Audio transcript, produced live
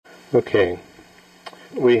Okay,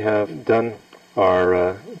 we have done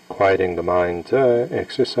our quieting the mind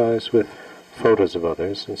exercise with photos of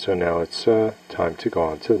others, and so now it's time to go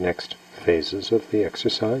on to the next phases of the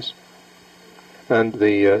exercise. And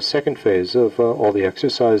the second phase of all the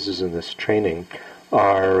exercises in this training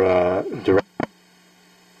are direct.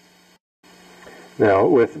 Now,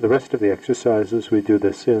 with the rest of the exercises, we do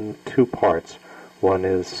this in two parts. One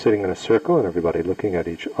is sitting in a circle and everybody looking at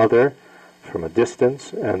each other from a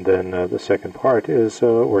distance, and then the second part is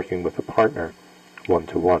working with a partner,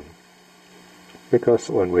 one-to-one. Because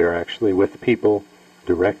when we are actually with people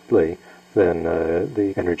directly, then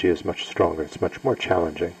the energy is much stronger, it's much more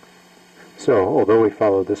challenging. So, although we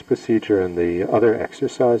follow this procedure in the other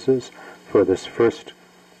exercises, for this first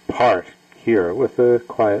part here with a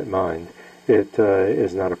quiet mind, it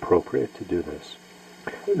is not appropriate to do this.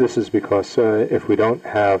 This is because if we don't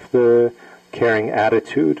have the caring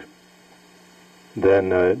attitude,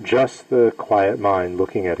 then just the quiet mind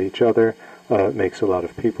looking at each other makes a lot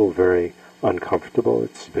of people very uncomfortable.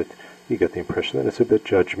 It's a bit, you get the impression that it's a bit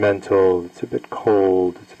judgmental, it's a bit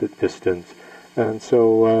cold, it's a bit distant, and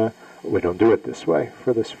so we don't do it this way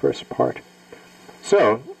for this first part.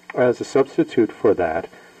 So, as a substitute for that,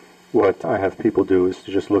 what I have people do is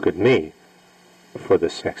to just look at me for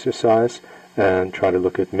this exercise and try to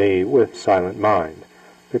look at me with silent mind,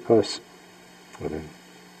 because it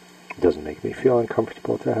doesn't make me feel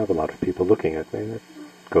uncomfortable to have a lot of people looking at me. That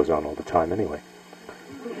goes on all the time anyway.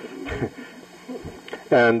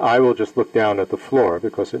 And I will just look down at the floor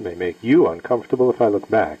because it may make you uncomfortable if I look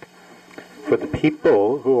back. For the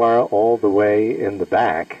people who are all the way in the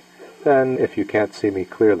back, then if you can't see me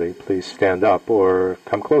clearly, please stand up or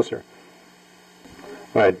come closer.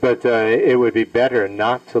 Right, but it would be better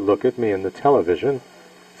not to look at me in the television,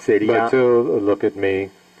 but to look at me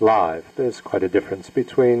live. There's quite a difference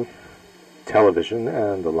between television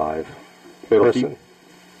and the live person.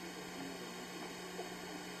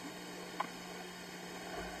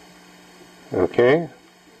 Okay.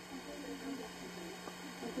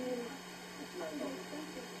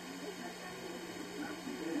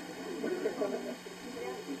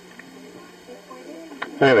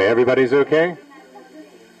 Anyway, everybody's okay?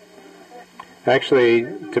 Actually,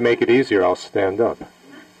 to make it easier, I'll stand up.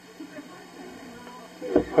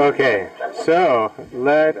 Okay, so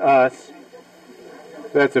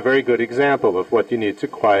that's a very good example of what you need to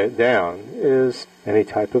quiet down, is any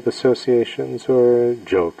type of associations or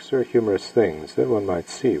jokes or humorous things that one might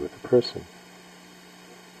see with a person.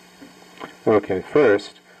 Okay,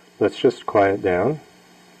 first, let's just quiet down.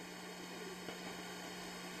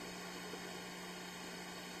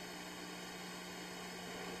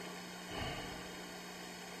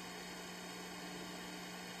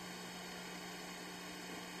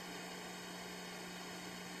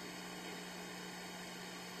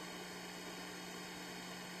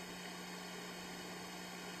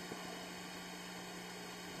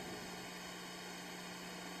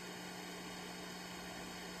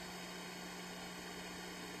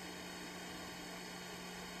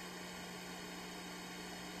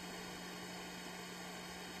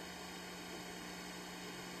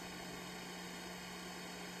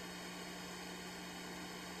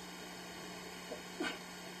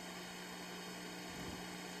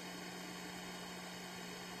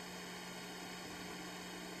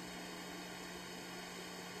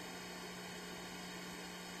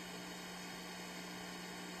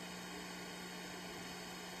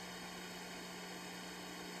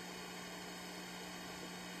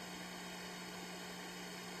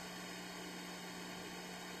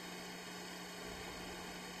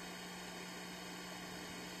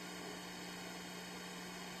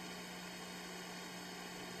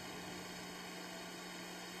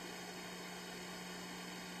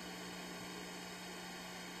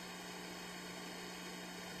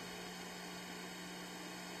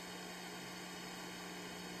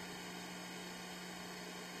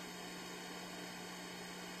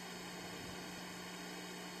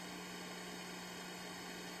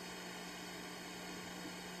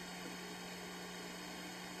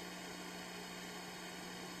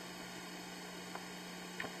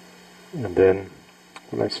 And then,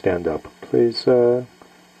 when I stand up, please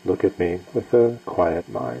look at me with a quiet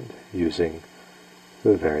mind, using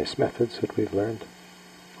the various methods that we've learned.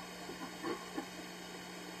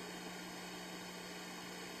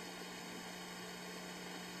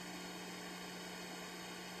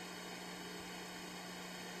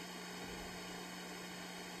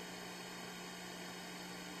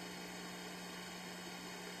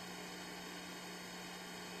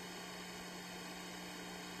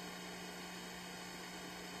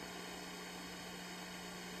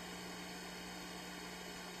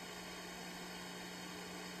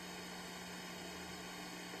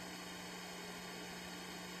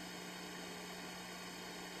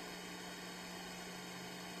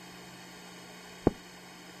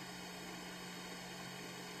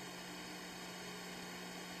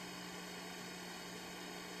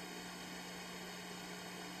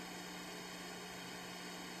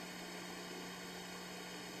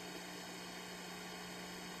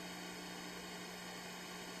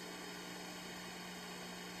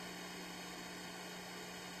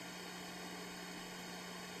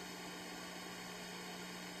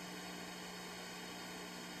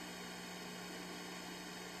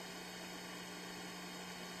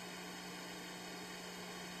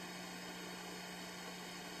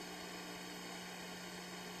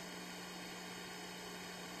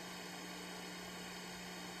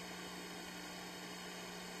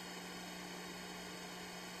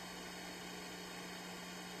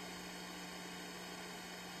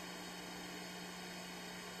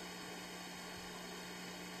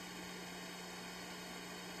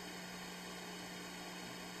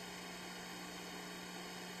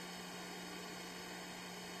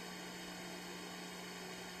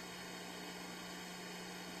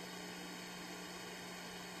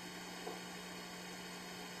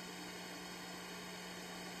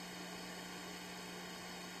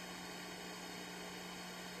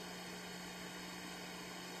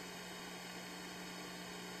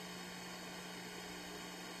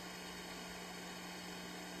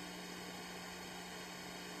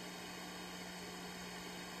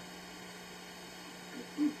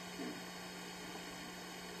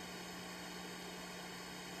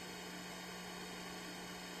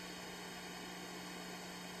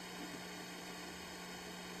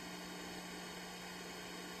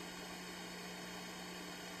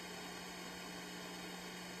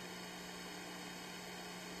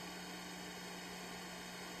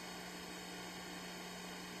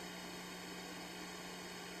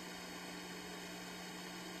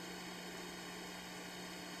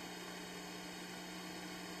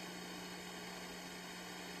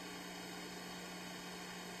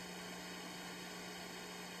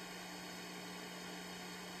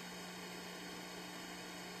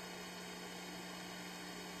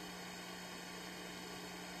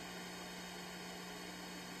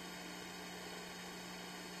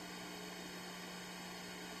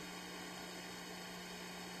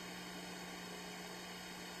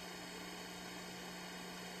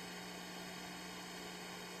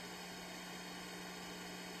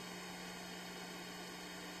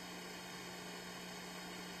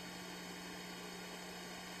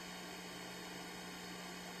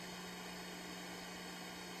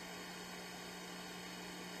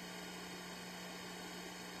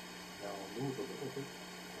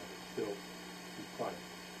 Still quiet.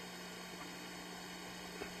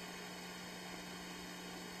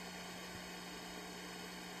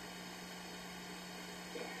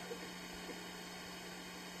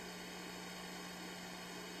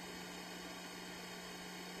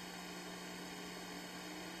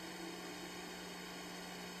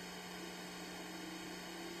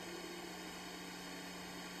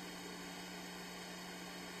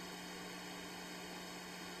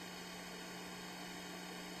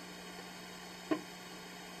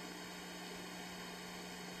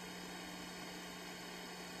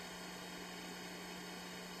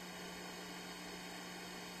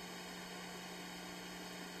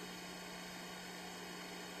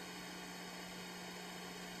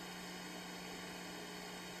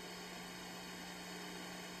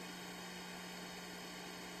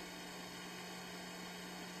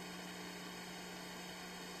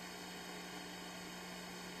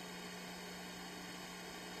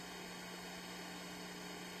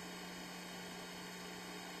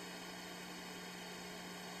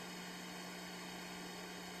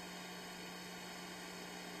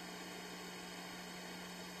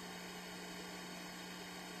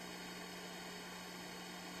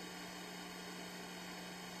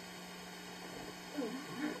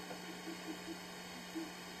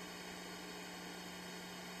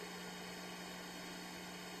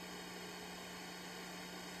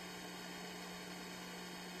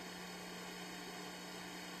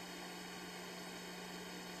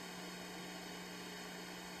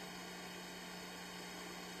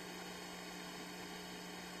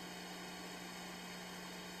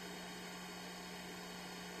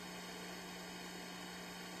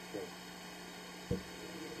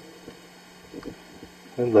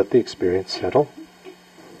 And let the experience settle.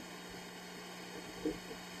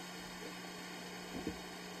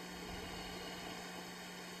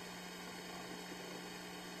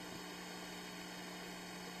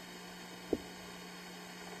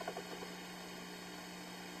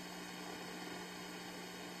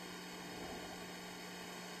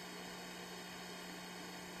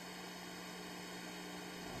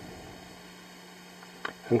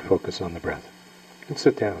 And focus on the breath. And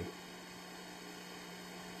sit down.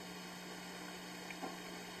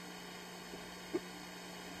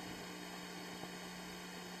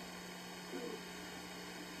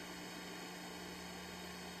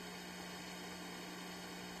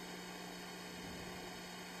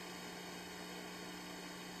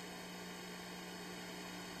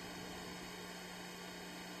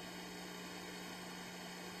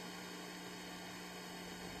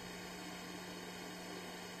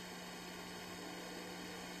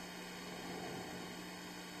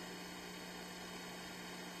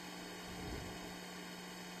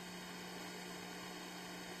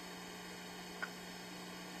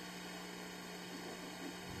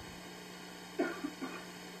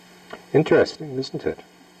 Interesting, isn't it?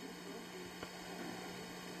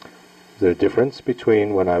 Is there a difference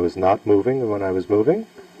between when I was not moving and when I was moving?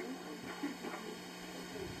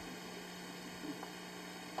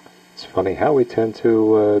 It's funny how we tend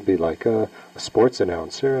to be like a sports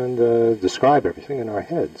announcer and describe everything in our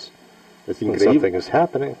heads. When something is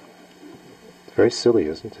happening. It's very silly,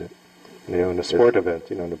 isn't it? You know, in a sport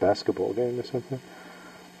event, in a basketball game or something.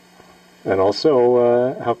 And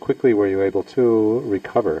also, how quickly were you able to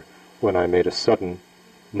recover when I made a sudden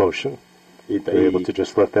motion? Were you able to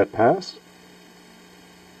just let that pass?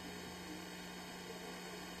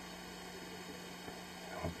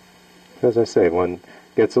 As I say, one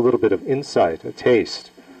gets a little bit of insight, a taste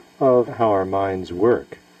of how our minds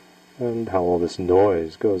work and how all this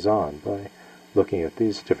noise goes on by looking at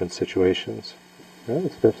these different situations. Right?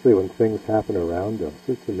 Especially when things happen around us.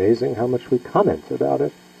 It's amazing how much we comment about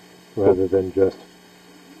it rather than just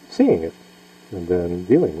seeing it and then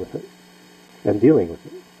dealing with it.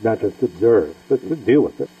 Not just observe, but to deal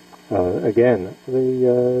with it. Again,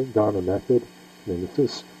 the Dharma method, this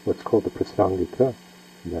is what's called the Prasangika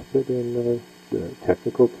method in the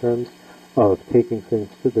technical terms of taking things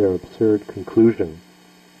to their absurd conclusion.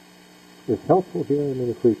 It's helpful here.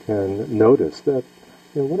 If we can notice that,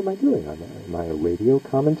 what am I doing? Am I a radio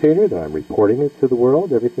commentator that I'm reporting it to the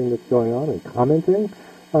world, everything that's going on, and commenting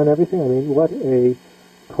on everything? What a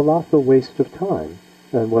colossal waste of time.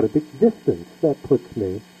 And what a big distance that puts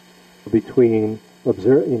me between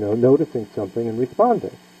noticing something and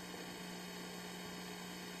responding.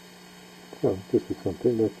 So this is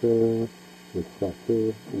something that we've got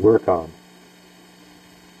to work on.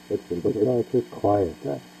 It's to quiet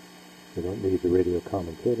that. We don't need the radio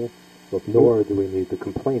commentator, nor do we need the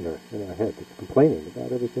complainer in our head that's complaining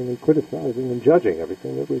about everything and criticizing and judging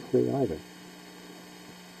everything that we see either.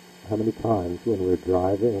 How many times when we're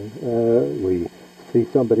driving, we see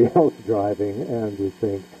somebody else driving and we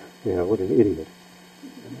think, what an idiot.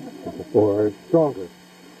 Or stronger.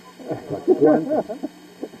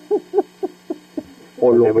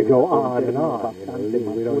 And then we go on and on.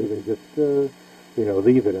 We don't even just,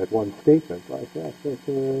 leave it at one statement like that. But,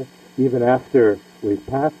 even after we've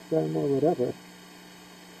passed them or whatever,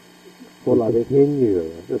 we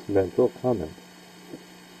continue this mental comment.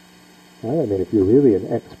 I mean, if you're really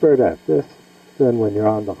an expert at this, then when you're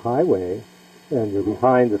on the highway and you're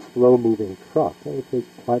behind a slow-moving truck, it will take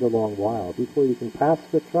quite a long while before you can pass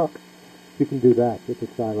the truck. You can do that with a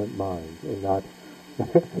silent mind and not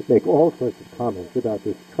make all sorts of comments about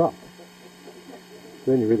this truck.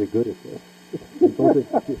 Then you're really good at this.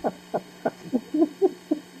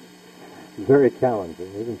 It's very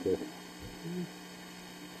challenging, isn't it?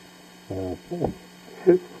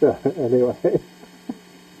 So, anyway,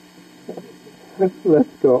 let's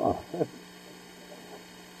go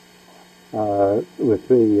on with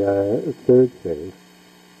the third phase,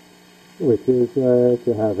 which is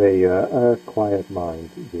to have a quiet mind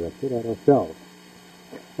directed at ourselves.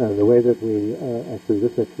 And the way that we actually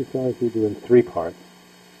this exercise we do in 3 parts,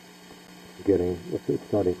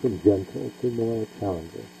 starting from gentle to more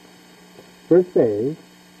challenging. First phase,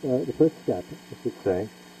 the first step, I should say,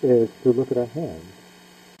 is to look at our hands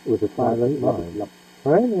with a silent mind.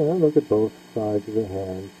 Right? Look at both sides of the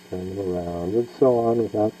hands, turn them around, and so on,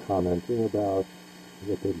 without commenting about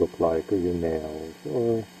what they look like, or your nails,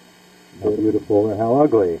 or how beautiful or how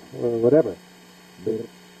ugly, or whatever.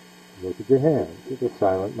 Look at your hands with a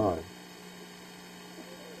silent mind.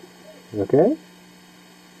 Okay?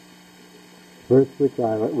 First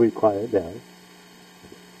we quiet down.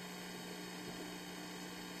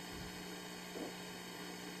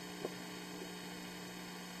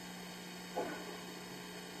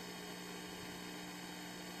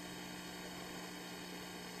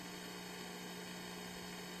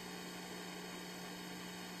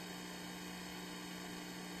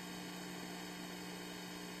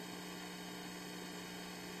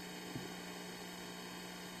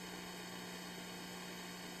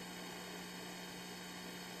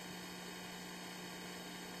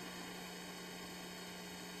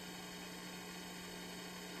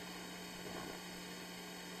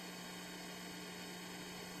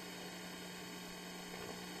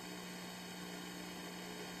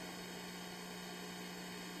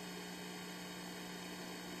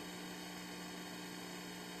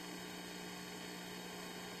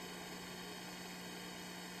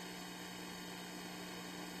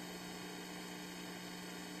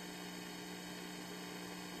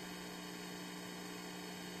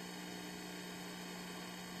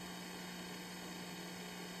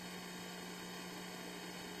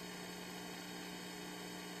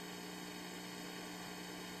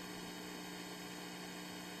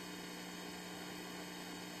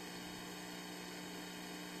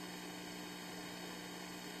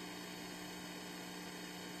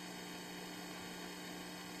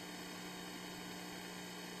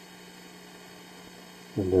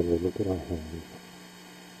 And then we look at our hands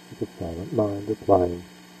with a silent mind, applying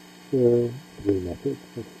the 3 methods.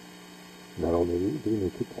 Not only do we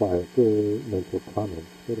need to quiet the mental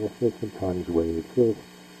comments, but also sometimes waves of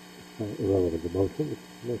irrelevant emotions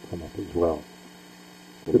may come up as well.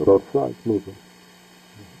 To both sides, movement.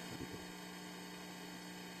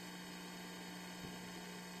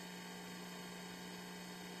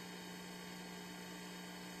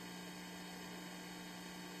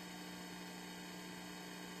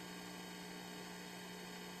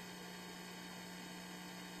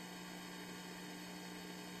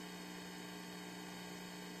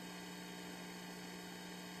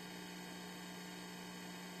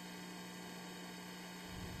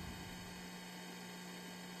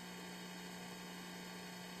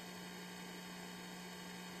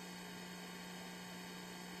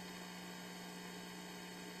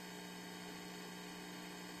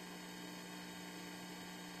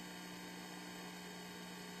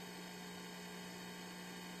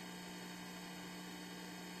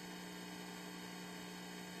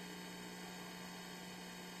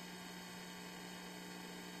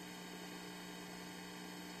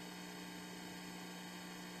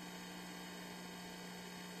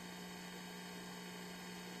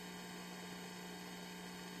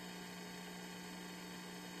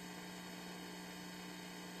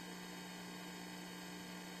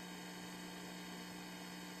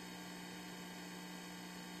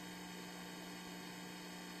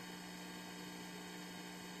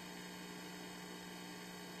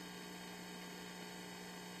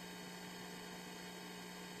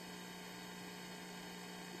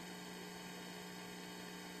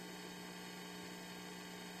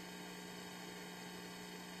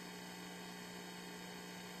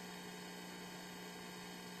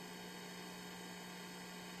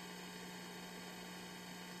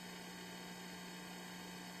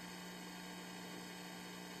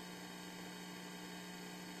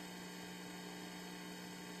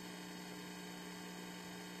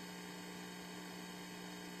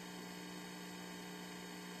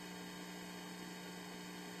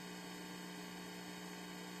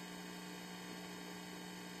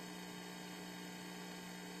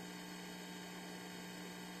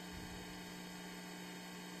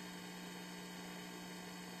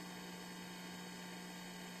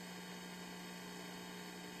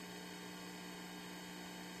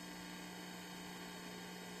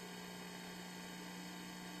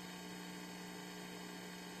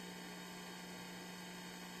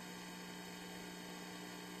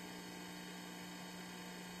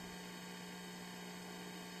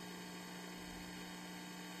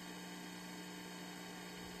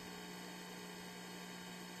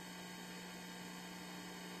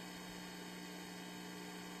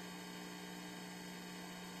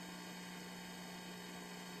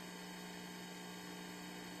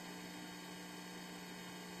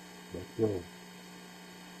 No.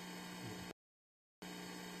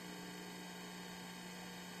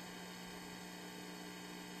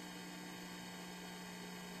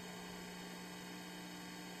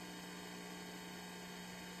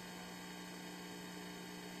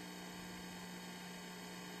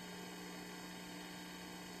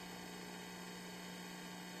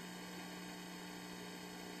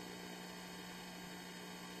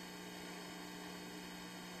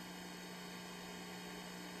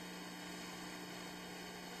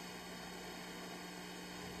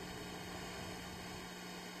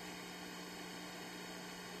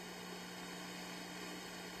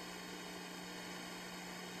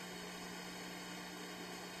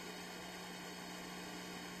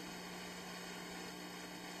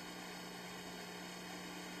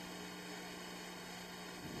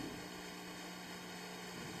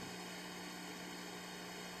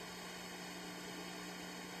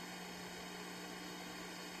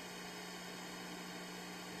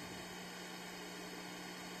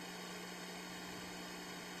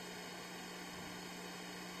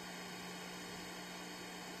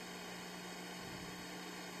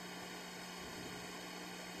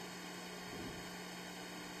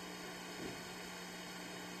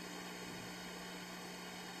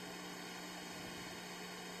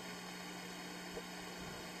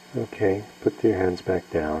 Okay, put your hands back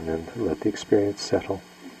down and let the experience settle.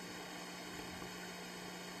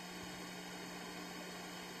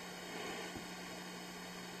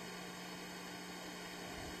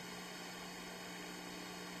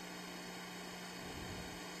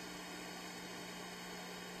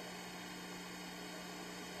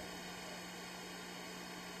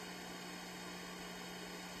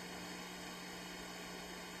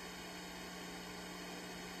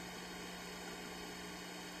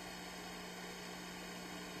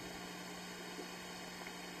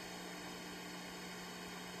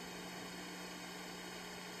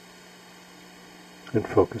 And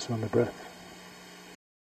focus on the breath.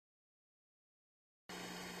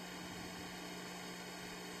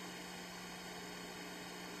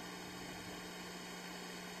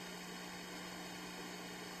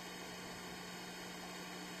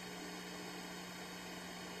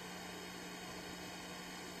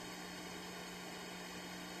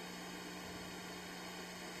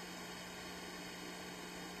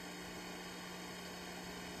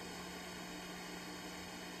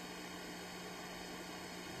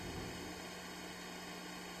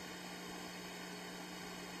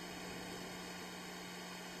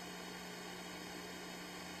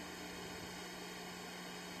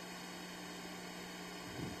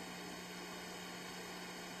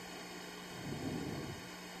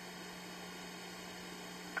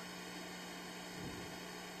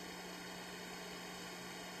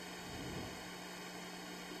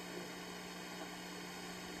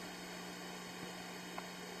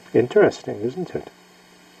 Interesting, isn't it?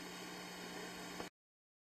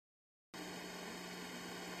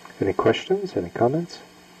 Any questions? Any comments?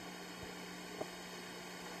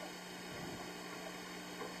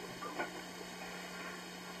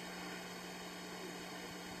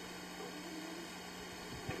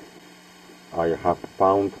 I have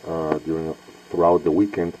found throughout the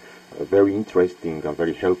weekend very interesting and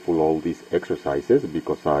very helpful all these exercises,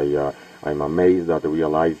 because I'm amazed at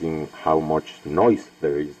realizing how much noise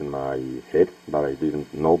there is in my head that I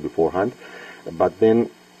didn't know beforehand. But then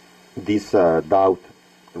this doubt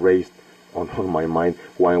raised on my mind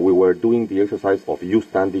when we were doing the exercise of you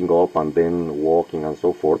standing up and then walking and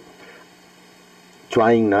so forth.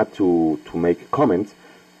 Trying not to make comments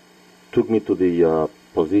took me to the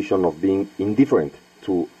position of being indifferent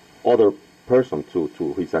to other person,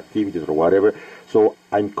 to his activities or whatever. So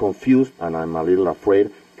I'm confused and I'm a little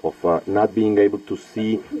afraid of not being able to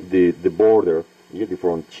see the border, the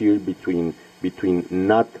frontier between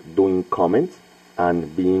not doing comments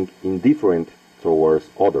and being indifferent towards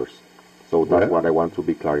others. So that's what I want to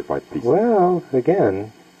be clarified, please. Well,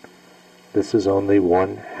 again, this is only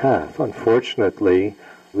one half. Unfortunately,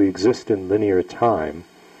 we exist in linear time,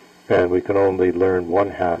 and we can only learn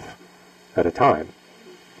one half at a time.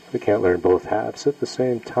 We can't learn both halves at the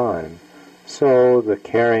same time. So the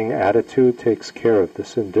caring attitude takes care of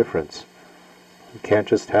this indifference. You can't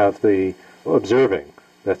just have the observing.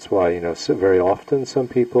 That's why, so very often some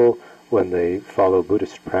people, when they follow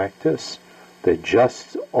Buddhist practice, they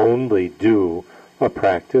just only do a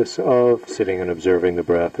practice of sitting and observing the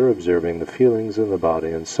breath or observing the feelings in the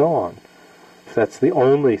body and so on. If that's the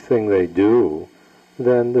only thing they do,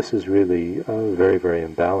 then this is really very, very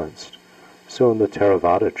imbalanced. So in the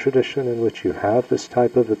Theravada tradition, in which you have this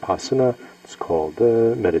type of vipassana, it's called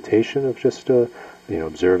meditation of just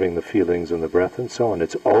observing the feelings and the breath and so on.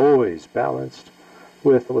 It's always balanced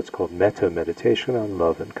with what's called metta meditation on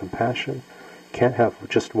love and compassion. Can't have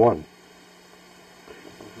just one.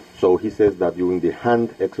 So he says that during the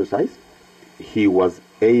hand exercise, he was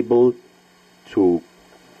able to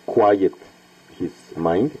quiet his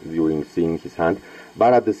mind during seeing his hand,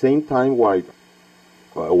 but at the same time,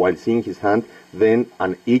 while seeing his hand, then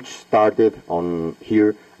an itch started on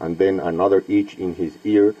here, and then another itch in his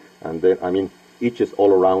ear, and then itches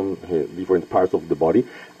all around different parts of the body,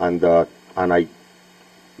 and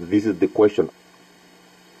this is the question: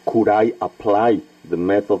 could I apply the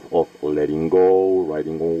method of letting go,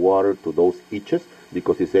 riding on water to those itches?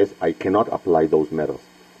 Because he says I cannot apply those methods.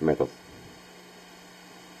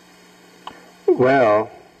 Well,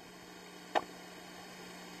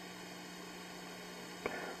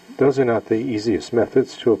 those are not the easiest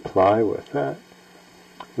methods to apply with that.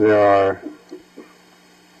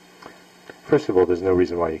 First of all, there's no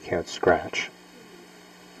reason why you can't scratch.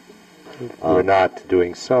 We're not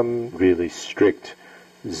doing some really strict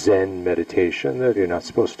Zen meditation that you're not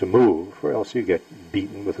supposed to move, or else you get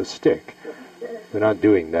beaten with a stick. We're not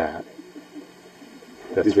doing that.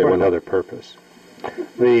 That's for another purpose.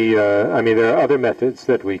 There are other methods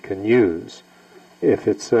that we can use if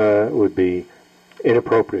it would be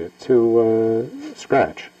inappropriate to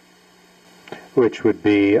scratch, which would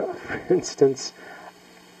be, for instance,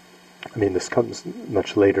 this comes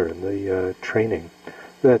much later in the training,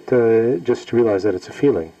 that just to realize that it's a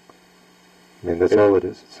feeling. That's all it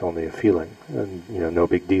is. It's only a feeling, and no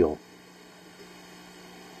big deal.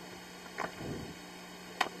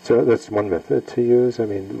 So that's one method to use.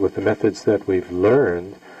 With the methods that we've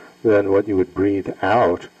learned, then what you would breathe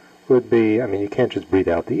out would be, you can't just breathe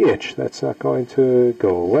out the itch. That's not going to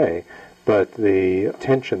go away. But the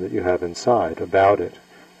tension that you have inside about it,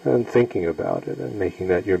 and thinking about it, and making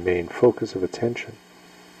that your main focus of attention.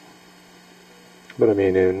 But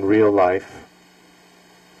in real life,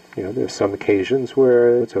 there's some occasions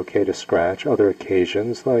where it's okay to scratch. Other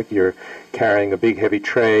occasions, like you're carrying a big heavy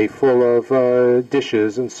tray full of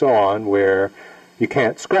dishes and so on, where you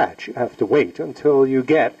can't scratch. You have to wait until you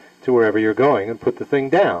get to wherever you're going and put the thing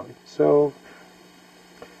down. So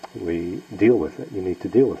we deal with it. You need to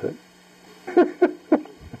deal with it.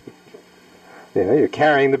 You're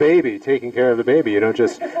carrying the baby, taking care of the baby. You don't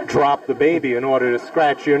just drop the baby in order to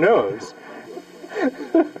scratch your nose.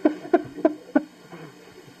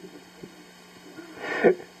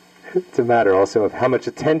 It's a matter also of how much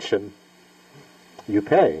attention you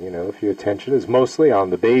pay. If your attention is mostly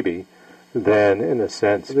on the baby, then in a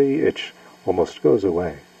sense the itch almost goes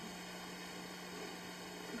away.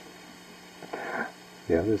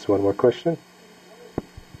 Yeah, there's one more question.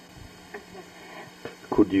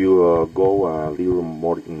 Could you go a little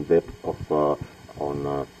more in depth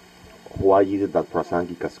on why is it that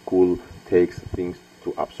Prasangika school takes things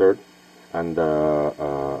to absurd, and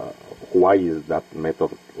why is that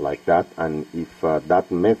method like that, and if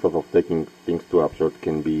that method of taking things to absurd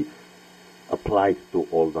can be applied to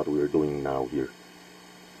all that we are doing now here?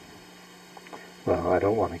 Well, I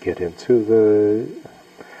don't want to get into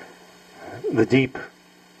the deep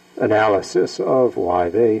analysis of why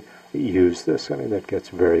they use this. That gets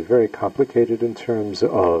very, very complicated in terms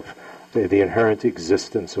of the inherent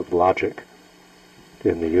existence of logic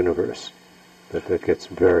in the universe. That gets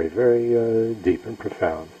very, very deep and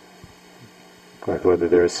profound. Like whether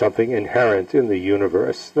there is something inherent in the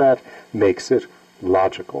universe that makes it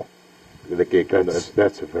logical.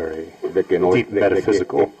 That's a very deep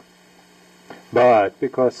metaphysical. But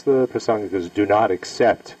because the Prasangikas do not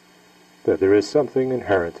accept that there is something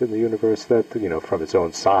inherent in the universe that, from its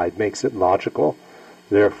own side makes it logical,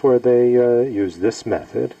 therefore they use this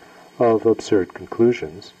method of absurd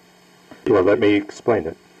conclusions. Well, let me explain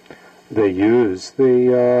it. They use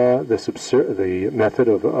the method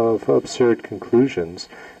of absurd conclusions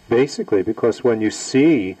basically because when you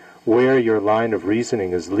see where your line of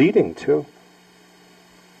reasoning is leading to,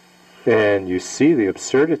 and you see the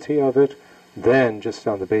absurdity of it, then just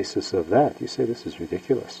on the basis of that, you say, this is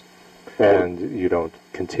ridiculous. And you don't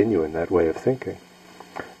continue in that way of thinking.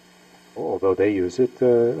 Although they use it,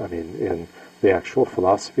 in the actual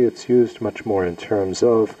philosophy, it's used much more in terms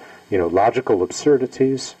of, logical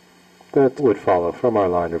absurdities that would follow from our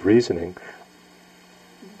line of reasoning.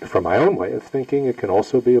 From my own way of thinking, it can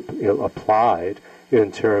also be applied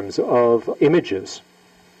in terms of images.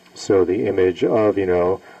 So the image of,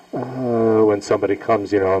 when somebody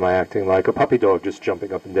comes, am I acting like a puppy dog just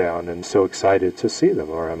jumping up and down and so excited to see them,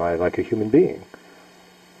 or am I like a human being?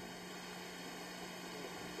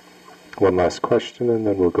 One last question and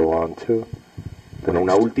then we'll go on to the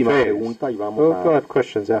Una next última phase. pregunta y vamos Well, a... I'll have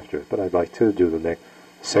questions after, but I'd like to do the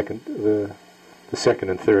second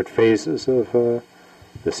and third phases of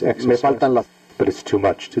this Me exercise. faltan las... But it's too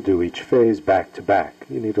much to do each phase back to back.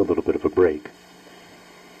 You need a little bit of a break.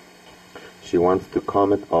 She wants to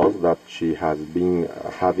comment us that she has been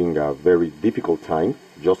having a very difficult time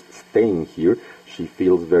just staying here. She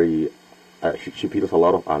feels she feels a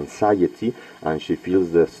lot of anxiety, and she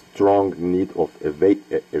feels the strong need of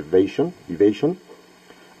evasion,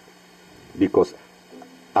 because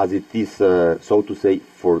as it is, so to say,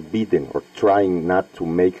 forbidden or trying not to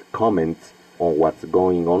make comments on what's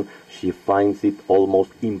going on, she finds it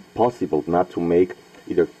almost impossible not to make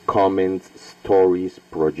either comments, stories,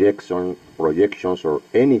 projections, or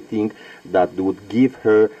anything that would give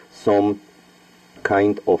her some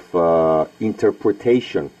kind of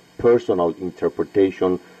interpretation, personal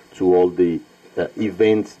interpretation to all the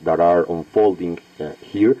events that are unfolding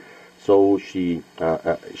here. So she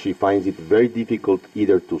finds it very difficult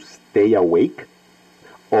either to stay awake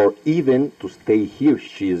or even to stay here.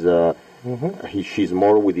 She's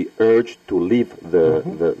more with the urge to leave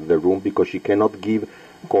the room because she cannot give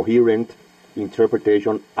coherent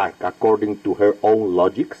interpretation according to her own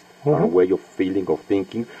logics and way of feeling, of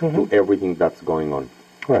thinking, to everything that's going on.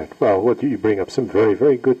 Right. Well, you bring up some very,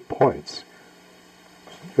 very good points,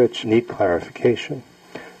 which need clarification.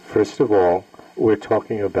 First of all, we're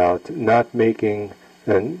talking about not making,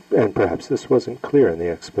 and perhaps this wasn't clear in the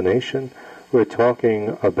explanation, we're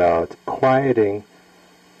talking about quieting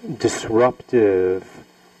disruptive,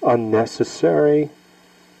 unnecessary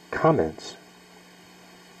comments.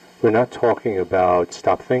 We're not talking about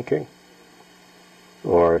stop thinking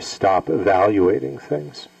or stop evaluating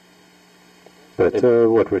things. But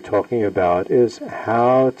what we're talking about is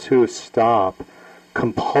how to stop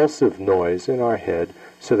compulsive noise in our head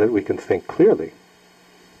so that we can think clearly.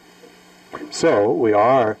 So we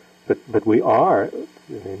are, but we are,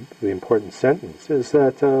 the important sentence is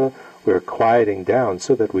that we're quieting down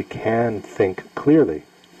so that we can think clearly.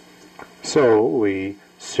 So we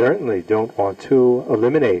certainly don't want to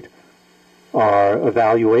eliminate our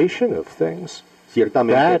evaluation of things.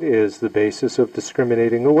 That is the basis of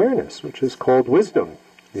discriminating awareness, which is called wisdom,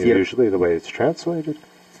 usually the way it's translated.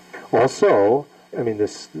 Also,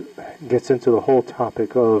 this gets into the whole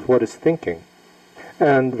topic of what is thinking.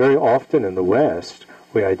 And very often in the West,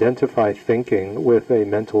 we identify thinking with a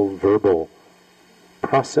mental verbal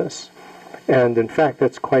process. And in fact,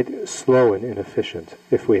 that's quite slow and inefficient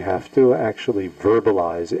if we have to actually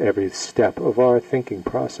verbalize every step of our thinking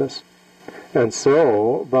process. And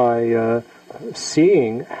so, by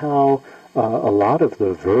seeing how a lot of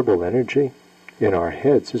the verbal energy in our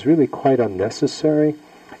heads is really quite unnecessary,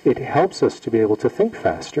 it helps us to be able to think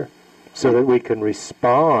faster so that we can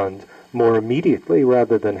respond more immediately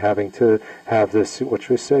rather than having to have this, what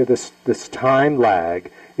we say, this time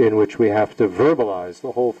lag in which we have to verbalize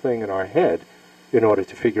the whole thing in our head in order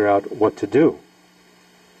to figure out what to do.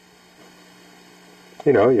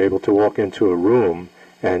 You're able to walk into a room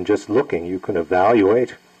and just looking, you can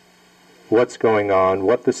evaluate what's going on,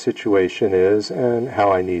 what the situation is, and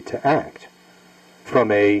how I need to act.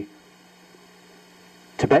 From a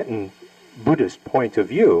Tibetan Buddhist point of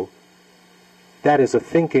view, that is a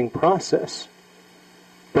thinking process.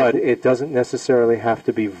 But it doesn't necessarily have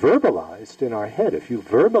to be verbalized in our head. If you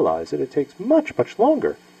verbalize it, it takes much, much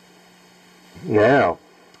longer. Now,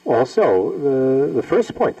 also, the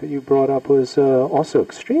first point that you brought up was also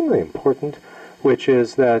extremely important, which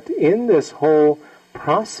is that in this whole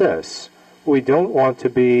process, we don't want to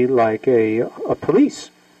be like a police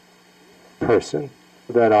person,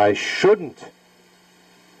 that I shouldn't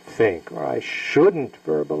think or I shouldn't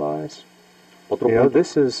verbalize.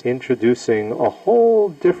 This is introducing a whole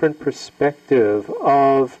different perspective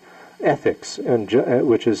of ethics, and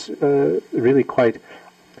which is really quite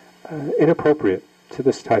inappropriate to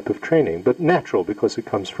this type of training, but natural because it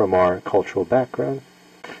comes from our cultural background.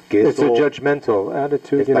 It's a judgmental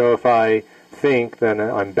attitude. If I think, then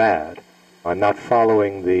I'm bad. I'm not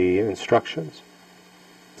following the instructions.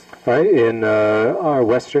 Right? In our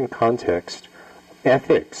Western context,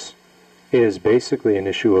 ethics is basically an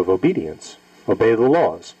issue of obedience. Obey the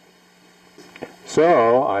laws.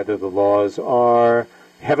 So either the laws are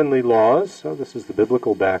heavenly laws, so this is the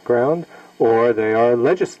biblical background, or they are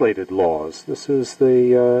legislated laws. This is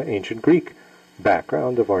the ancient Greek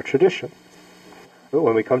background of our tradition. But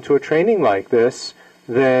when we come to a training like this,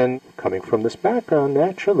 then coming from this background,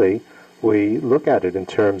 naturally, we look at it in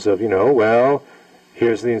terms of,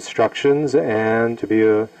 here's the instructions, and to be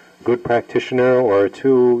a good practitioner or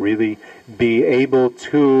to really be able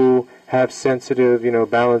to have sensitive,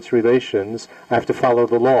 balanced relations, I have to follow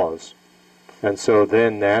the laws. And so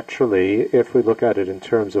then naturally, if we look at it in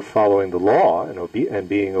terms of following the law and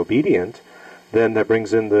being obedient, then that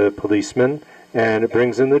brings in the policeman, and it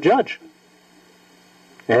brings in the judge.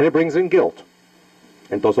 And it brings in guilt.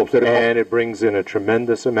 And it brings in a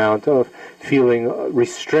tremendous amount of feeling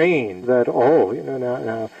restrained that,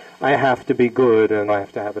 now I have to be good and I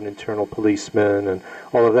have to have an internal policeman and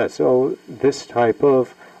all of that. So this type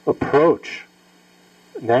of approach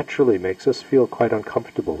naturally makes us feel quite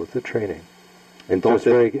uncomfortable with the training. And so it's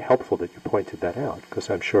very helpful that you pointed that out, because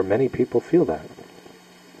I'm sure many people feel that.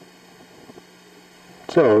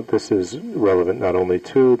 So this is relevant not only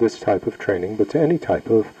to this type of training, but to any type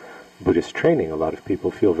of Buddhist training. A lot of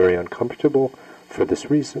people feel very uncomfortable for this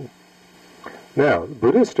reason. Now, the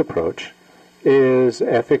Buddhist approach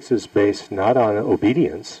ethics is based not on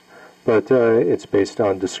obedience, but it's based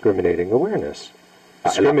on discriminating awareness.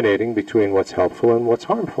 Discriminating between what's helpful and what's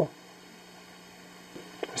harmful.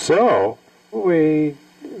 So, we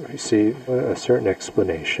receive a certain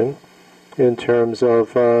explanation in terms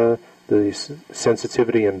of the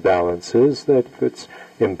sensitivity imbalances, that if it's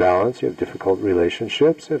imbalanced, you have difficult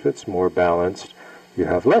relationships. If it's more balanced, you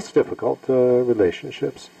have less difficult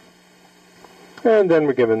relationships. And then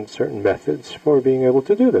we're given certain methods for being able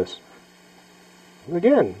to do this.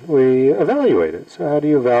 Again, we evaluate it. So how do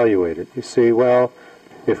you evaluate it? You see, well,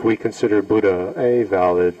 if we consider Buddha a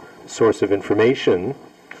valid source of information,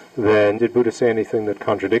 then did Buddha say anything that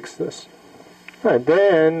contradicts this? Right,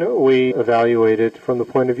 then we evaluate it from the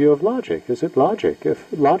point of view of logic. Is it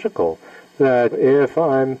logical that if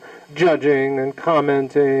I'm judging and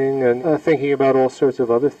commenting and thinking about all sorts of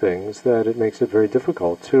other things, that it makes it very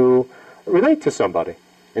difficult to relate to somebody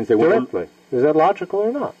and say directly? Is that logical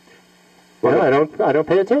or not? Well, I don't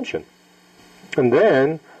pay attention. And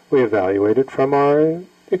then we evaluate it from our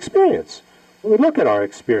experience. We look at our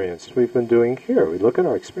experience we've been doing here. We look at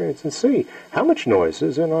our experience and see how much noise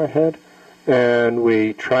is in our head. And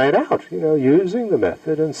we try it out, using the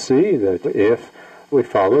method, and see that if we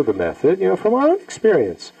follow the method, from our own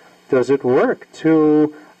experience, does it work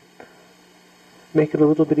to make it a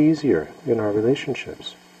little bit easier in our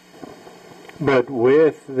relationships? But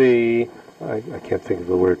with the, I can't think of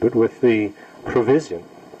the word, but with the proviso,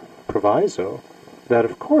 that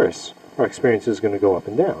of course our experience is going to go up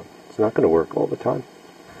and down. It's not going to work all the time.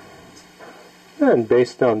 And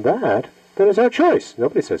based on that, then it's our choice.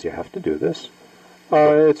 Nobody says you have to do this.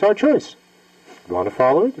 It's our choice. You want to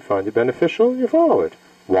follow it, you find it beneficial, you follow it.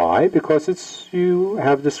 Why? Because you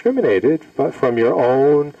have discriminated, but from your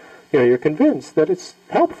own, you're convinced that it's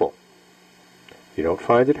helpful. If you don't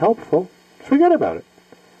find it helpful, forget about it.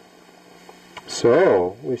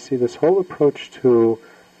 So, we see this whole approach to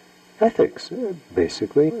ethics,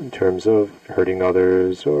 basically, in terms of hurting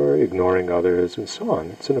others or ignoring others and so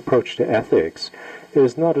on. It's an approach to ethics. It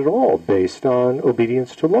is not at all based on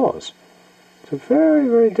obedience to laws. It's a very,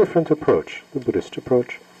 very different approach, the Buddhist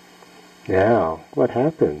approach. Now, what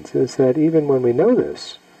happens is that even when we know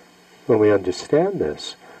this, when we understand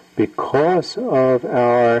this, because of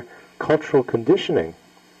our cultural conditioning,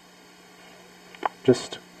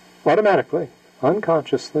 just automatically,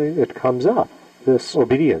 unconsciously, it comes up, this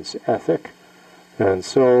obedience ethic. And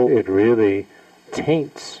so it really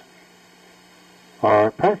taints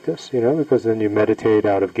our practice, because then you meditate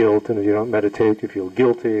out of guilt, and if you don't meditate, you feel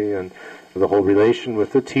guilty, and the whole relation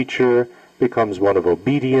with the teacher becomes one of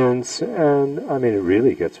obedience, and, it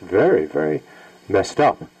really gets very, very messed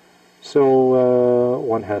up. So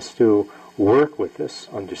one has to work with this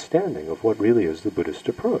understanding of what really is the Buddhist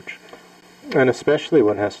approach. And especially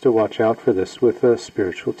one has to watch out for this with a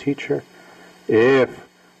spiritual teacher. If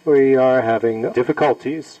we are having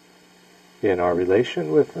difficulties in our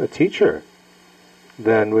relation with a teacher,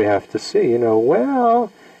 then we have to see,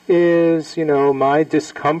 is, my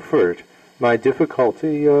discomfort, my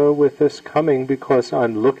difficulty with this coming because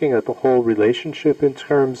I'm looking at the whole relationship in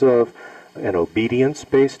terms of an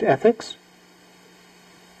obedience-based ethics?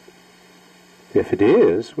 If it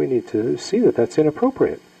is, we need to see that that's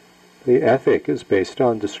inappropriate. The ethic is based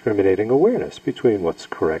on discriminating awareness between what's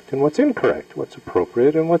correct and what's incorrect, what's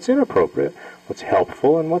appropriate and what's inappropriate, what's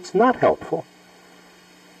helpful and what's not helpful.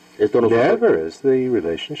 Never is the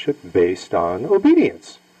relationship based on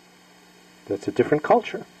obedience. That's a different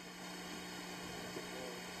culture.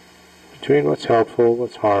 Between what's helpful,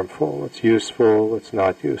 what's harmful, what's useful, what's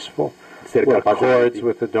not useful, what accords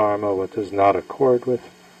with the Dharma, what does not accord with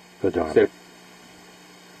the Dharma.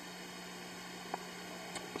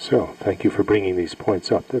 So, thank you for bringing these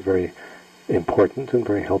points up. They're very important and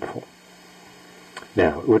very helpful.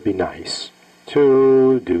 Now, it would be nice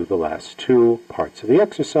to do the last two parts of the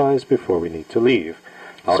exercise before we need to leave.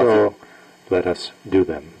 So, let us do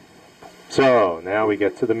them. So, now we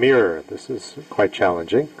get to the mirror. This is quite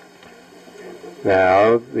challenging.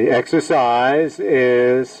 Now, the exercise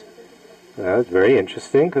is it's very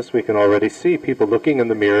interesting because we can already see people looking in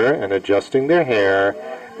the mirror and adjusting their hair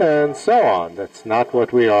and so on. That's not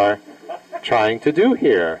what we are trying to do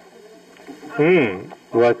here.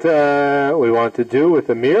 What we want to do with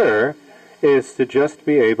the mirror is to just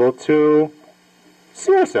be able to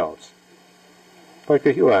see ourselves.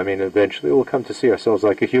 Eventually we'll come to see ourselves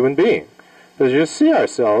like a human being. So just see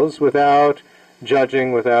ourselves without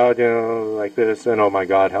judging, without, like this, and oh my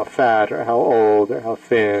God, how fat, or how old, or how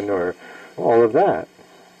thin, or all of that.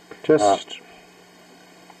 Just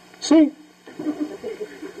see.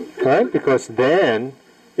 Right? Because then,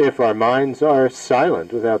 if our minds are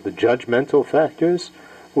silent without the judgmental factors,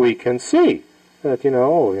 we can see that,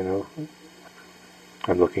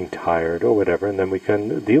 I'm looking tired or whatever, and then we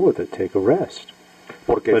can deal with it, take a rest.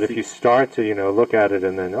 But if you start to, look at it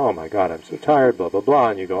and then, oh my God, I'm so tired, blah, blah, blah,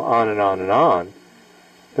 and you go on and on and on,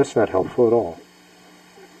 that's not helpful at all.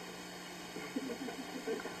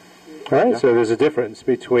 All right, so there's a difference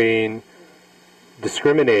between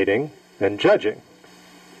discriminating and judging.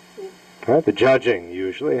 Right? The judging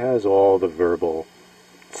usually has all the verbal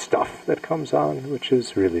stuff that comes on, which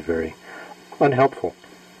is really very unhelpful.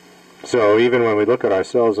 So even when we look at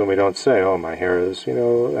ourselves and we don't say, oh, my hair is,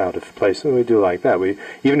 out of place, and we do like that,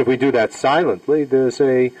 even if we do that silently, there's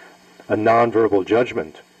a nonverbal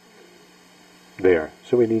judgment there.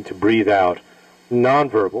 So we need to breathe out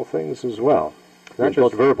nonverbal things as well, not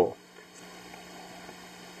just verbal.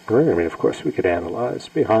 Of course, we could analyze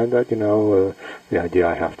behind that, the idea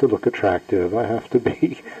I have to look attractive, I have to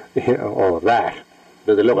be, all of that.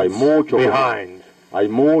 Desde luego, hay mucho behind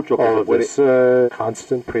all of this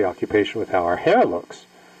constant preoccupation with how our hair looks.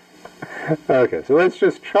 Okay, so let's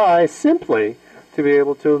just try simply to be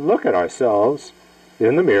able to look at ourselves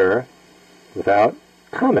in the mirror without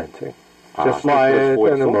commenting. Just quiet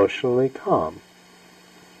and emotionally calm.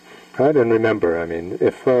 Right, and remember,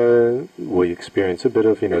 if we experience a bit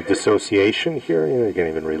of, dissociation here, you can't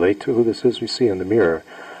even relate to who this is we see in the mirror,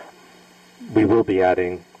 we will be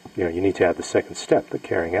adding, you need to add the second step, the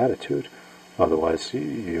caring attitude. Otherwise,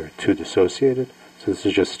 you're too dissociated. So this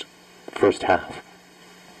is just the first half.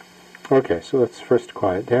 Okay, so let's first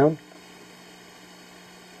quiet down.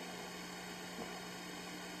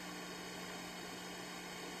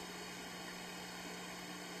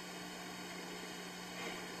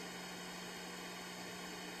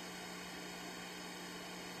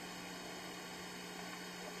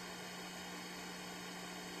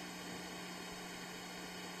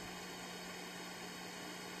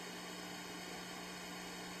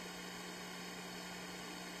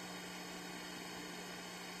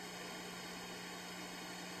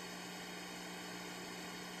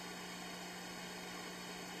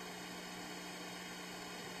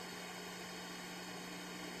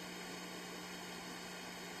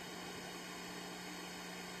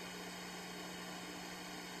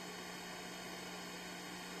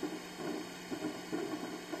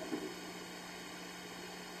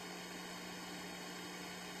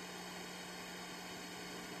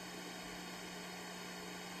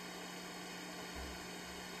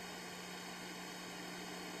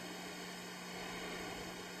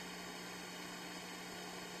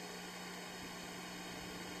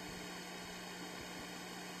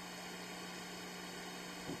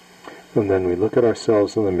 And then we look at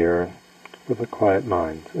ourselves in the mirror with a quiet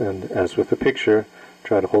mind. And as with the picture,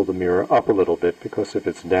 try to hold the mirror up a little bit, because if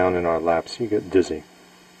it's down in our laps, you get dizzy.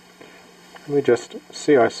 And we just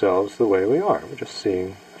see ourselves the way we are. We're just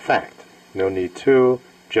seeing a fact. No need to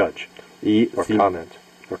judge or comment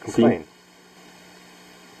or complain.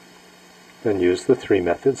 And use the 3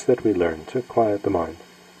 methods that we learned to quiet the mind.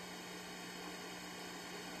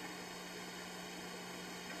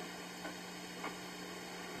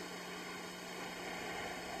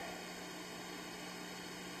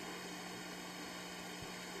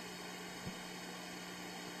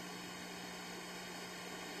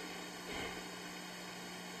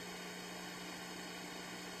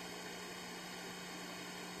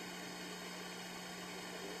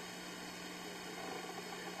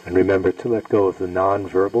 And remember to let go of the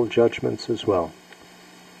non-verbal judgments as well.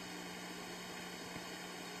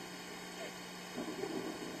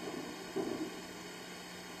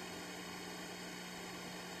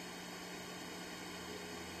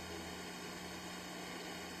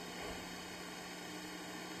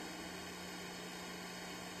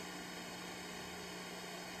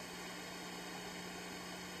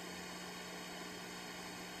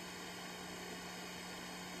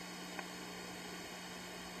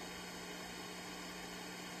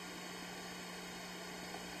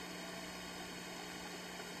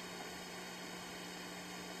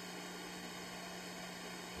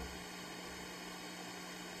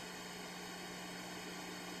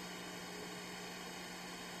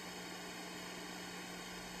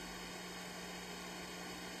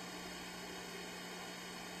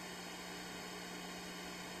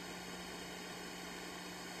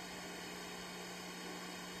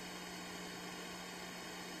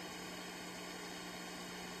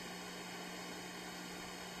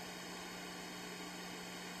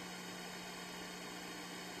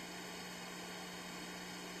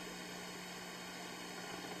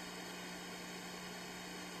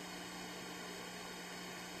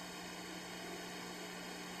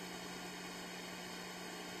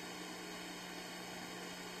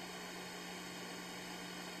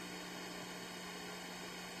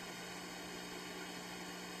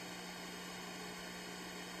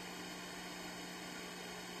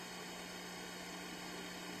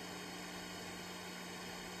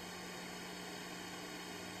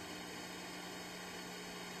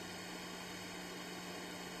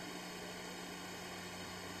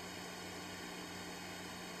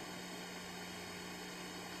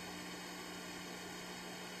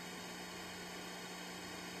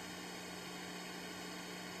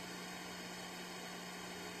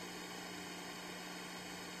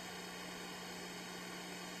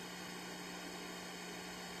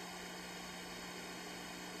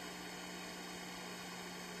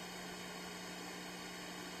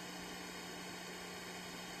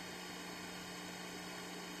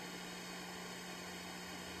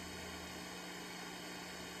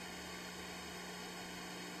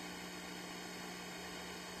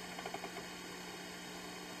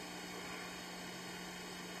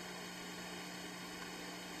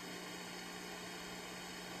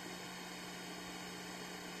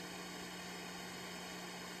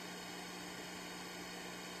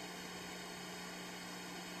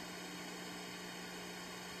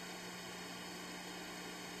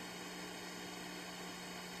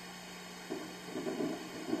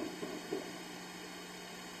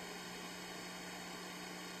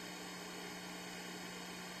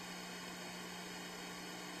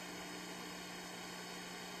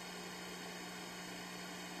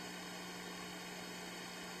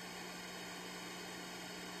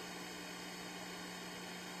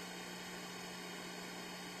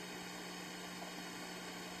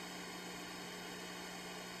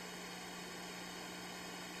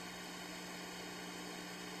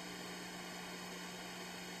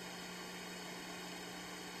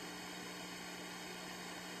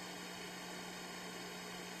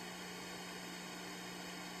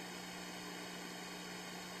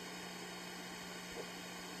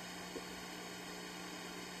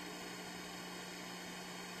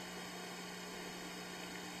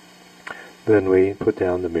 Then we put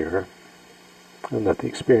down the mirror and let the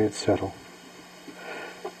experience settle.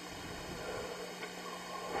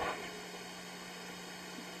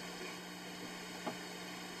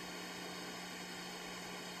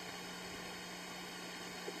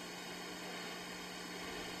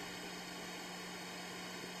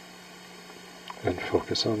 And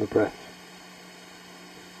focus on the breath.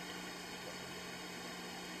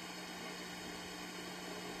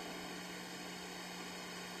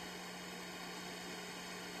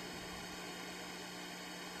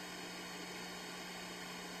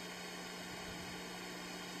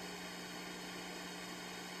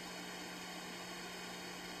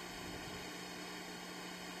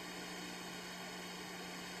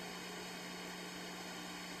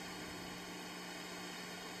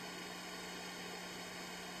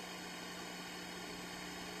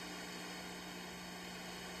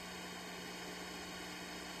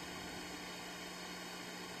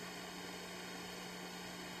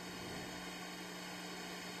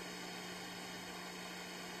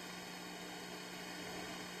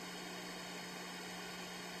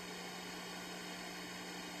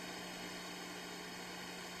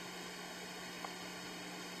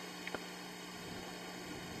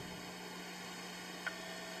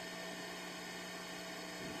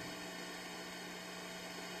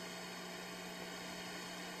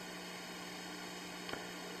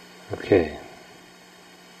 Okay.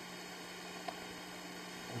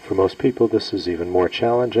 For most people, this is even more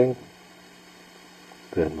challenging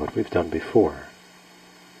than what we've done before.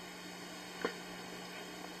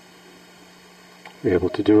 Be able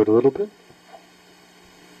to do it a little bit?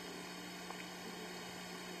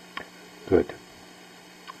 Good.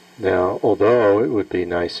 Now, although it would be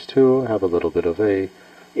nice to have a little bit of a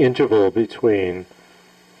interval between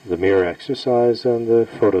the mirror exercise and the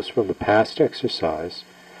photos from the past exercise,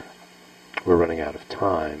 we're running out of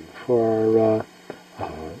time for our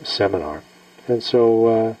seminar. And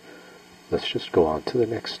so let's just go on to the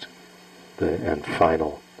next and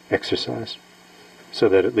final exercise, so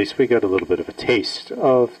that at least we get a little bit of a taste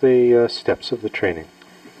of the steps of the training.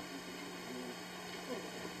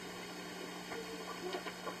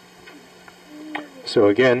 So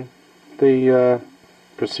again, the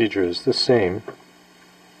procedure is the same.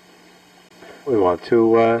 We want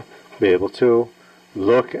to be able to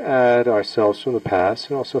look at ourselves from the past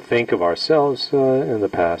and also think of ourselves in the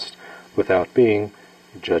past without being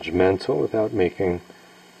judgmental, without making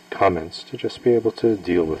comments, to just be able to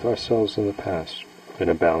deal with ourselves in the past in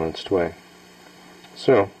a balanced way.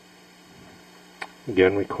 So,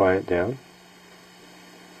 again, we quiet down.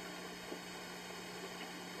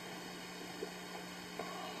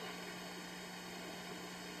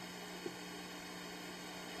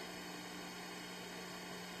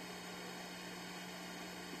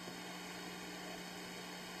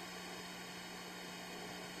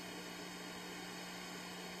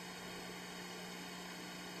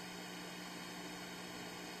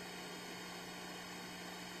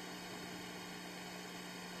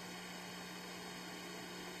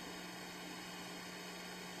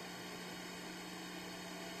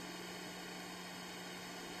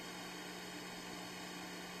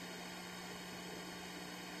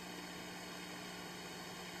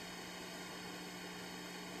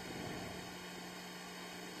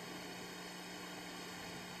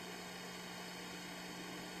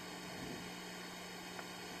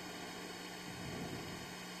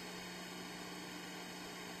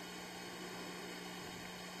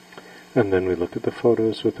 And then we look at the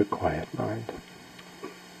photos with a quiet mind.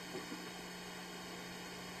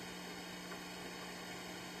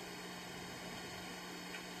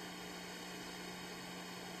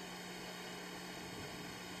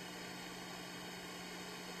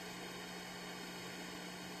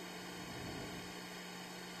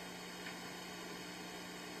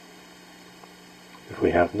 If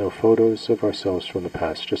we have no photos of ourselves from the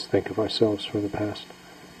past, just think of ourselves from the past.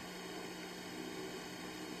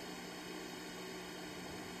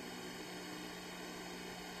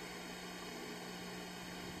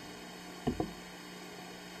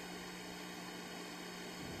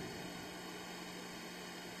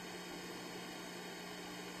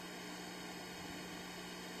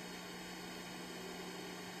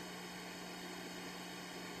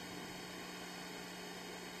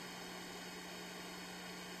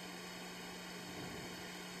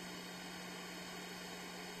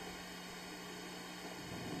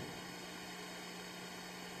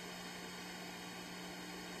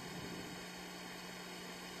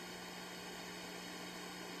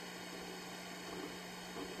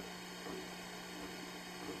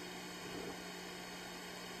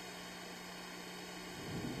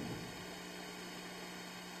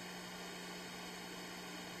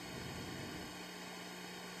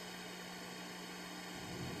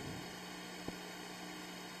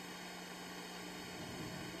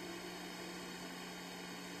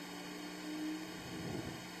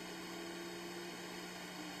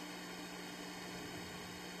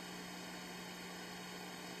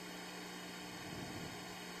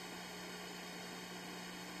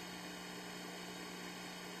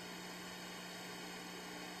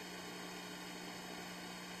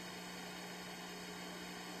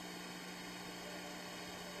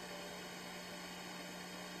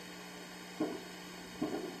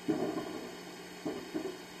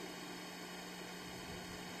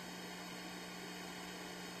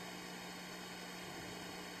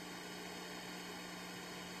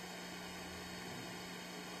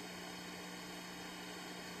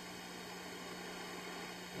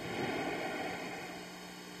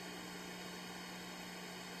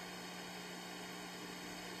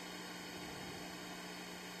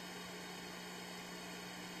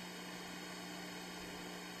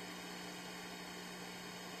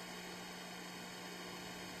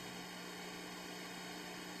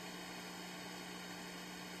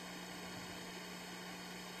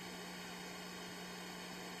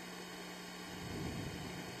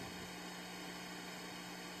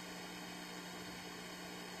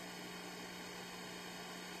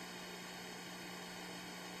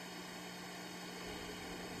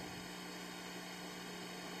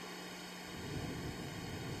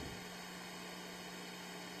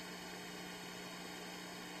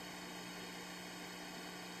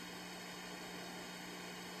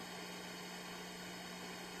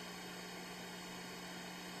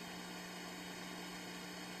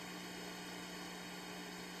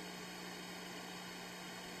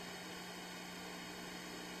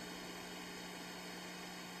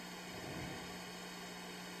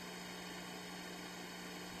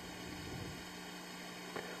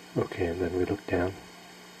 Okay, and then we look down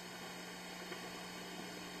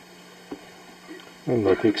and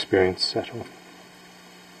let the experience settle.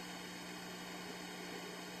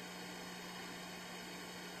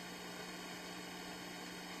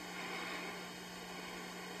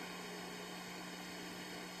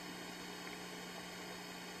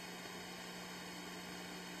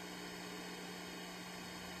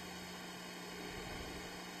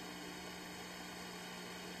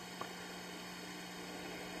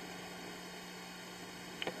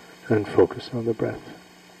 And focus on the breath.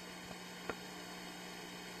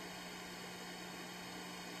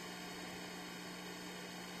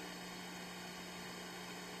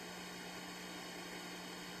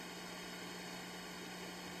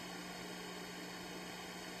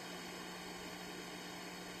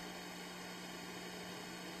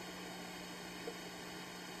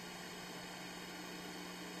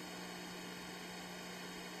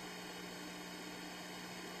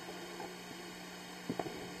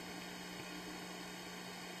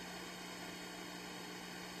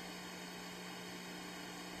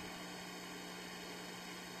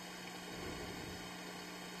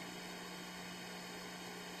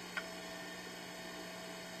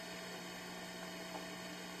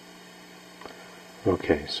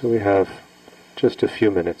 Okay, so we have just a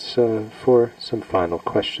few minutes for some final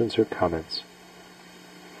questions or comments.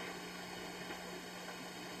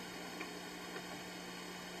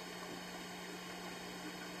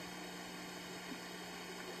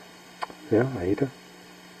 Yeah, Aida?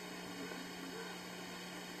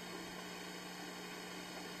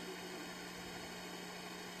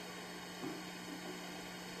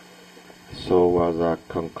 So as a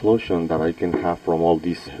conclusion that I can have from all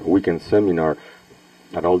this weekend seminar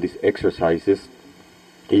and all these exercises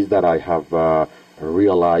is that I have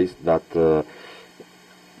realized that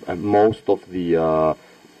most of the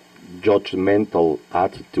judgmental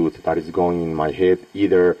attitude that is going in my head,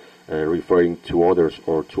 either referring to others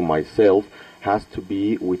or to myself, has to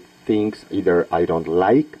be with things either I don't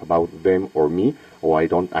like about them or me, or I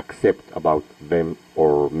don't accept about them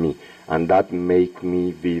or me. And that make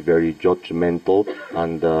me be very judgmental,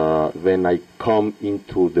 and then I come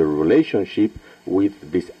into the relationship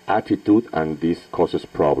with this attitude, and this causes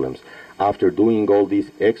problems. After doing all these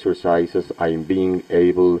exercises, I'm being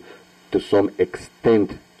able to some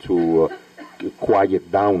extent to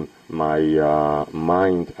quiet down my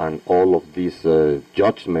mind and all of these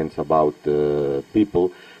judgments about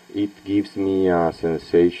people. It gives me a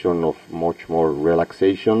sensation of much more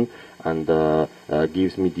relaxation, and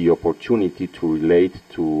gives me the opportunity to relate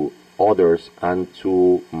to others and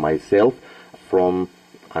to myself from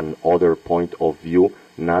another point of view,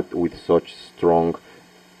 not with such strong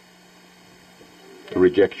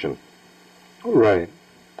rejection. Right.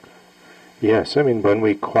 Yes, I mean, when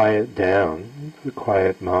we quiet down, the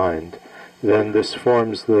quiet mind, then this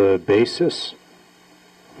forms the basis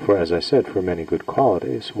for, as I said, for many good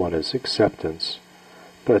qualities. One is acceptance.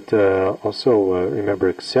 But also remember,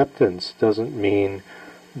 acceptance doesn't mean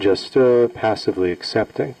just passively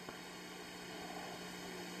accepting.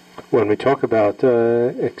 When we talk about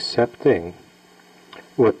accepting,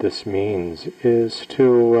 what this means is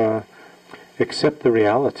to accept the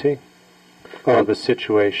reality of a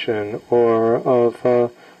situation or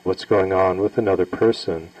of what's going on with another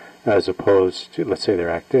person, as opposed to, let's say they're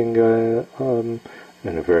acting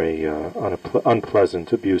in a very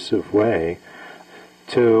unpleasant, abusive way.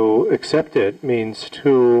 To accept it means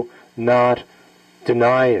to not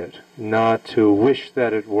deny it, not to wish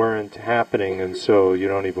that it weren't happening and so you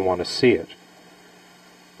don't even want to see it.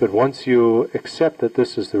 But once you accept that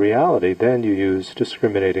this is the reality, then you use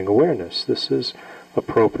discriminating awareness. This is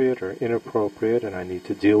appropriate or inappropriate, and I need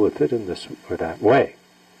to deal with it in this or that way.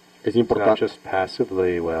 It's not just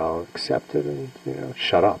passively, accept it and,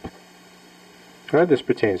 shut up. Right? This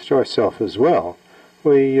pertains to ourself as well.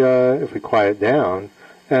 If we quiet down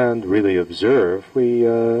and really observe, we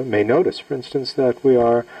may notice, for instance, that we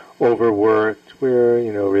are overworked, we're,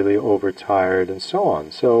 really overtired, and so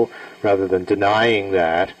on. So rather than denying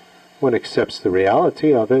that, one accepts the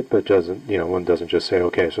reality of it, but one doesn't just say,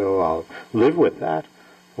 okay, so I'll live with that.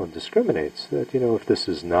 One discriminates that, if this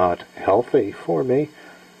is not healthy for me,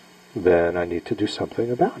 then I need to do something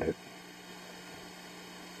about it.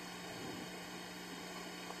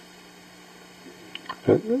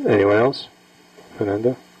 Anyone else?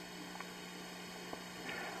 Fernando?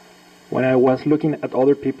 When I was looking at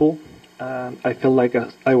other people, I felt like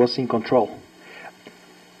I was in control.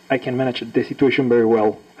 I can manage the situation very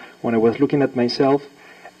well. When I was looking at myself,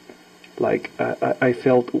 I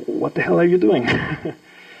felt, what the hell are you doing?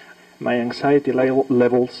 My anxiety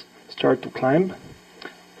levels start to climb,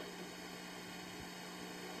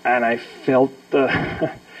 and I felt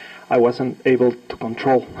I wasn't able to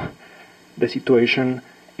control the situation,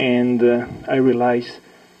 and I realized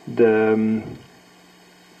the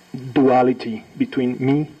duality between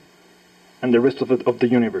me and the rest of the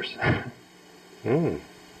universe. This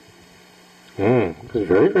is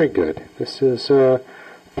very, very good. This is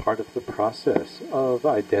part of the process of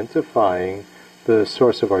identifying the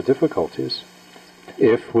source of our difficulties.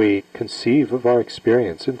 If we conceive of our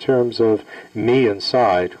experience in terms of me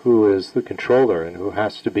inside, who is the controller and who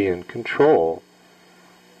has to be in control,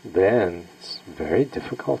 then it's very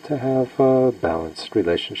difficult to have balanced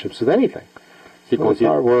relationships with anything. With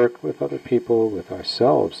our work, with other people, with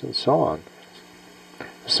ourselves, and so on.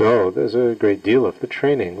 So there's a great deal of the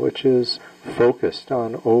training which is focused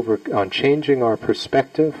on changing our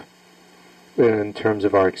perspective in terms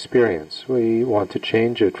of our experience. We want to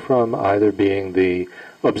change it from either being the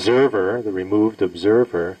observer, the removed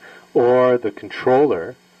observer, or the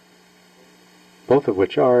controller, both of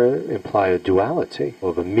which imply a duality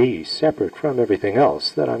of a me separate from everything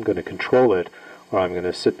else, that I'm going to control it or I'm going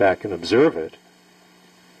to sit back and observe it,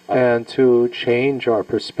 and to change our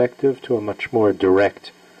perspective to a much more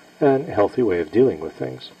direct and healthy way of dealing with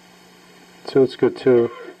things. So it's good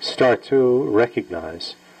to start to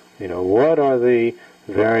recognize, what are the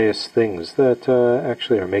various things that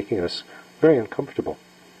actually are making us very uncomfortable.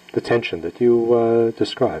 The tension that you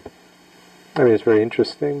describe. I mean, it's very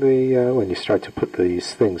interesting when you start to put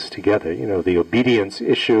these things together. The obedience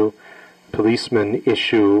issue, policeman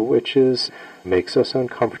issue, which makes us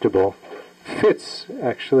uncomfortable, fits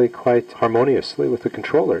actually quite harmoniously with the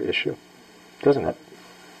controller issue, doesn't it?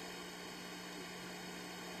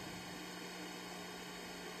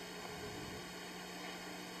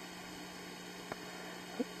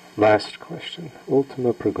 Last question.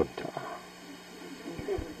 Ultima pregunta.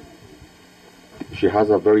 She has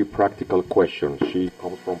a very practical question. She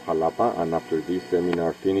comes from Jalapa, and after this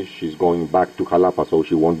seminar finished, she's going back to Jalapa, so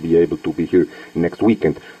she won't be able to be here next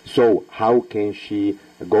weekend. So how can she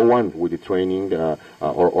go on with the training,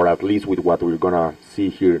 or at least with what we're going to see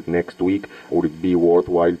here next week? Would it be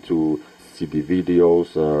worthwhile to see the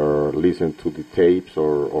videos or listen to the tapes,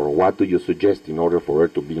 or what do you suggest in order for her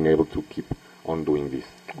to be able to keep on doing this?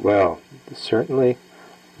 Well, certainly,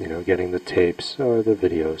 getting the tapes or the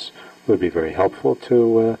videos would be very helpful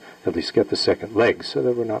to at least get the second leg so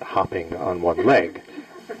that we're not hopping on one leg.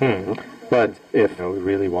 But if we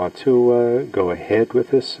really want to go ahead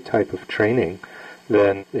with this type of training,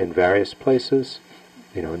 then in various places,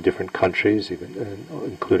 in different countries, even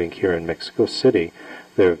including here in Mexico City,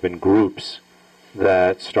 there have been groups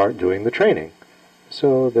that start doing the training.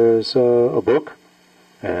 So there's a book,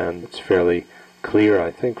 and it's fairly clear, I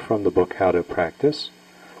think, from the book How to Practice.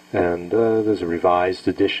 And there's a revised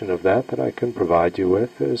edition of that I can provide you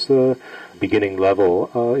with. There's the beginning level,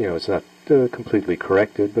 it's not completely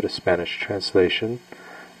corrected, but a Spanish translation.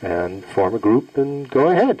 And form a group and go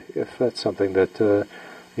ahead if that's something that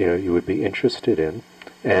you would be interested in.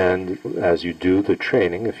 And as you do the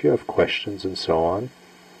training, if you have questions and so on,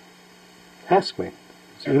 ask me.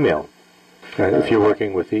 Just email. If you're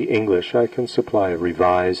working with the English, I can supply a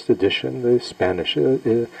revised edition. The Spanish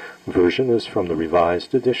version is from the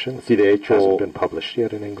revised edition. It hasn't been published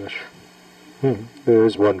yet in English. There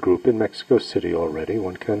is one group in Mexico City already.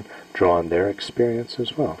 One can draw on their experience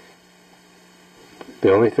as well.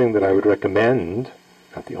 The only thing that I would recommend,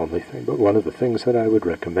 not the only thing, but one of the things that I would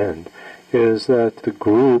recommend is that the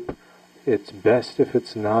group, it's best if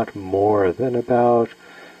it's not more than about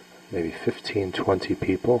maybe 15, 20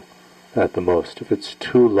 people at the most. If it's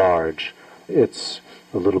too large, it's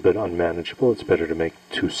a little bit unmanageable. It's better to make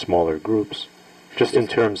two smaller groups. Just in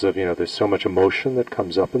terms of, there's so much emotion that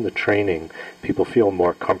comes up in the training. People feel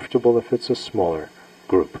more comfortable if it's a smaller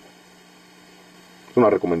group. Una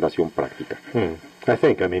recomendación práctica. I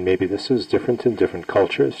think, maybe this is different in different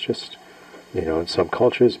cultures. Just, in some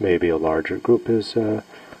cultures, maybe a larger group is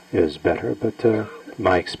better. But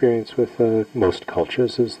my experience with most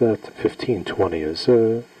cultures is that 15, 20 is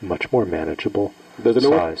a much more manageable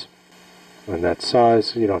size. And that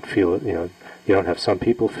size, you don't feel it, you don't have some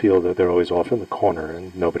people feel that they're always off in the corner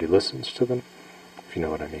and nobody listens to them, if you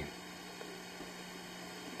know what I mean.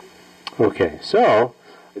 Okay, so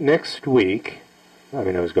next week, I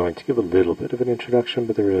was going to give a little bit of an introduction,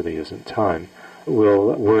 but there really isn't time.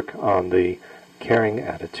 We'll work on the caring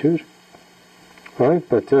attitude, right?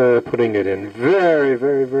 But putting it in very,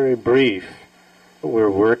 very, very brief, we're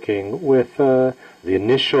working with the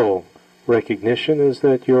initial recognition is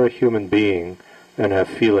that you're a human being and have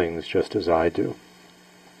feelings just as I do.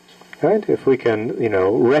 Right? If we can,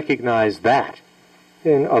 recognize that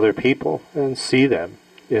in other people and see them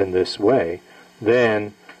in this way,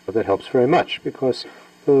 then that helps very much, because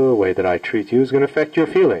the way that I treat you is going to affect your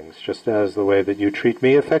feelings, just as the way that you treat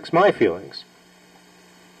me affects my feelings.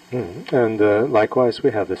 And likewise,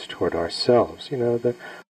 we have this toward ourselves, that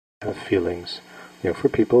have feelings, for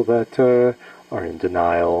people that are in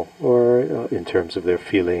denial or in terms of their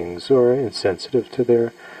feelings or insensitive to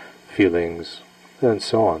their feelings and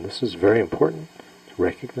so on. This is very important to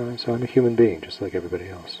recognize I'm a human being just like everybody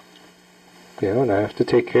else. And I have to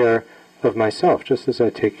take care of myself just as I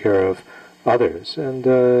take care of others. And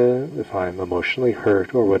if I'm emotionally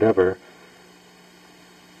hurt or whatever,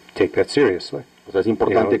 take that seriously.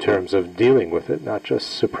 In terms of dealing with it, not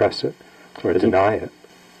just suppress it or deny it.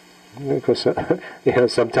 Because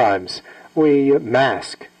sometimes we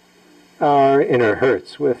mask our inner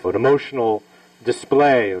hurts with an emotional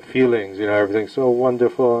display of feelings, everything's so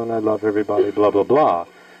wonderful and I love everybody, blah, blah, blah,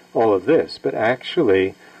 all of this. But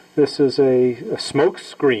actually, this is a smoke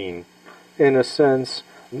screen, in a sense,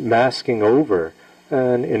 masking over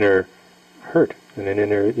an inner hurt and an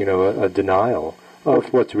inner, a denial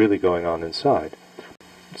of what's really going on inside.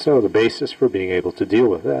 So the basis for being able to deal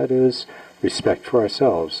with that is respect for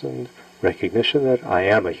ourselves and recognition that I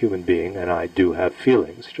am a human being and I do have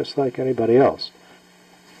feelings, just like anybody else.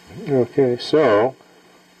 Okay, so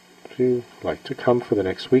if you'd like to come for the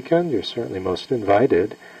next weekend, you're certainly most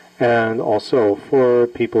invited. And also for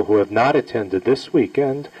people who have not attended this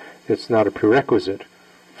weekend, it's not a prerequisite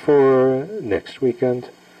for next weekend,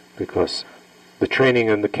 because the training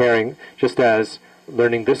and the caring, just as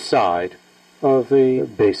learning this side of the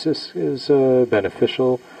basis is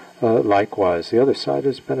beneficial, likewise, the other side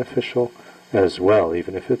is beneficial as well,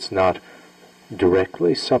 even if it's not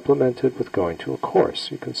directly supplemented with going to a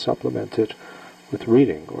course. You can supplement it with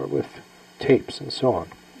reading or with tapes and so on.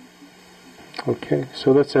 Okay,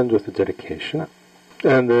 so let's end with the dedication.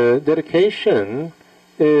 And the dedication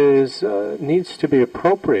needs to be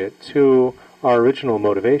appropriate to our original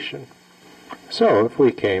motivation. So if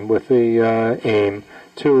we came with the aim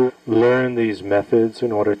to learn these methods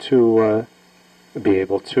in order to be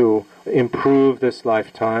able to improve this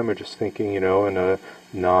lifetime, or just thinking, in a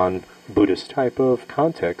non-Buddhist type of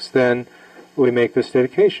context, then we make this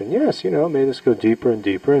dedication. Yes, may this go deeper and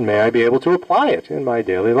deeper, and may I be able to apply it in my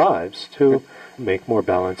daily lives to make more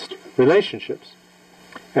balanced relationships.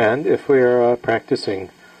 And if we're practicing,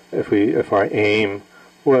 if our aim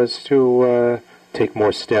was to take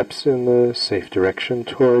more steps in the safe direction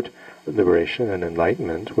toward liberation and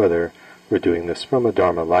enlightenment, whether we're doing this from a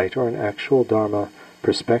Dharma light or an actual Dharma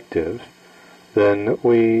perspective, then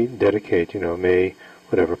we dedicate, may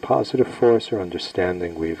whatever positive force or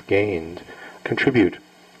understanding we've gained contribute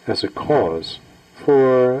as a cause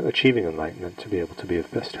for achieving enlightenment, to be able to be of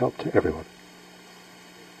best help to everyone.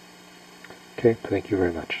 Okay, thank you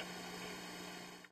very much.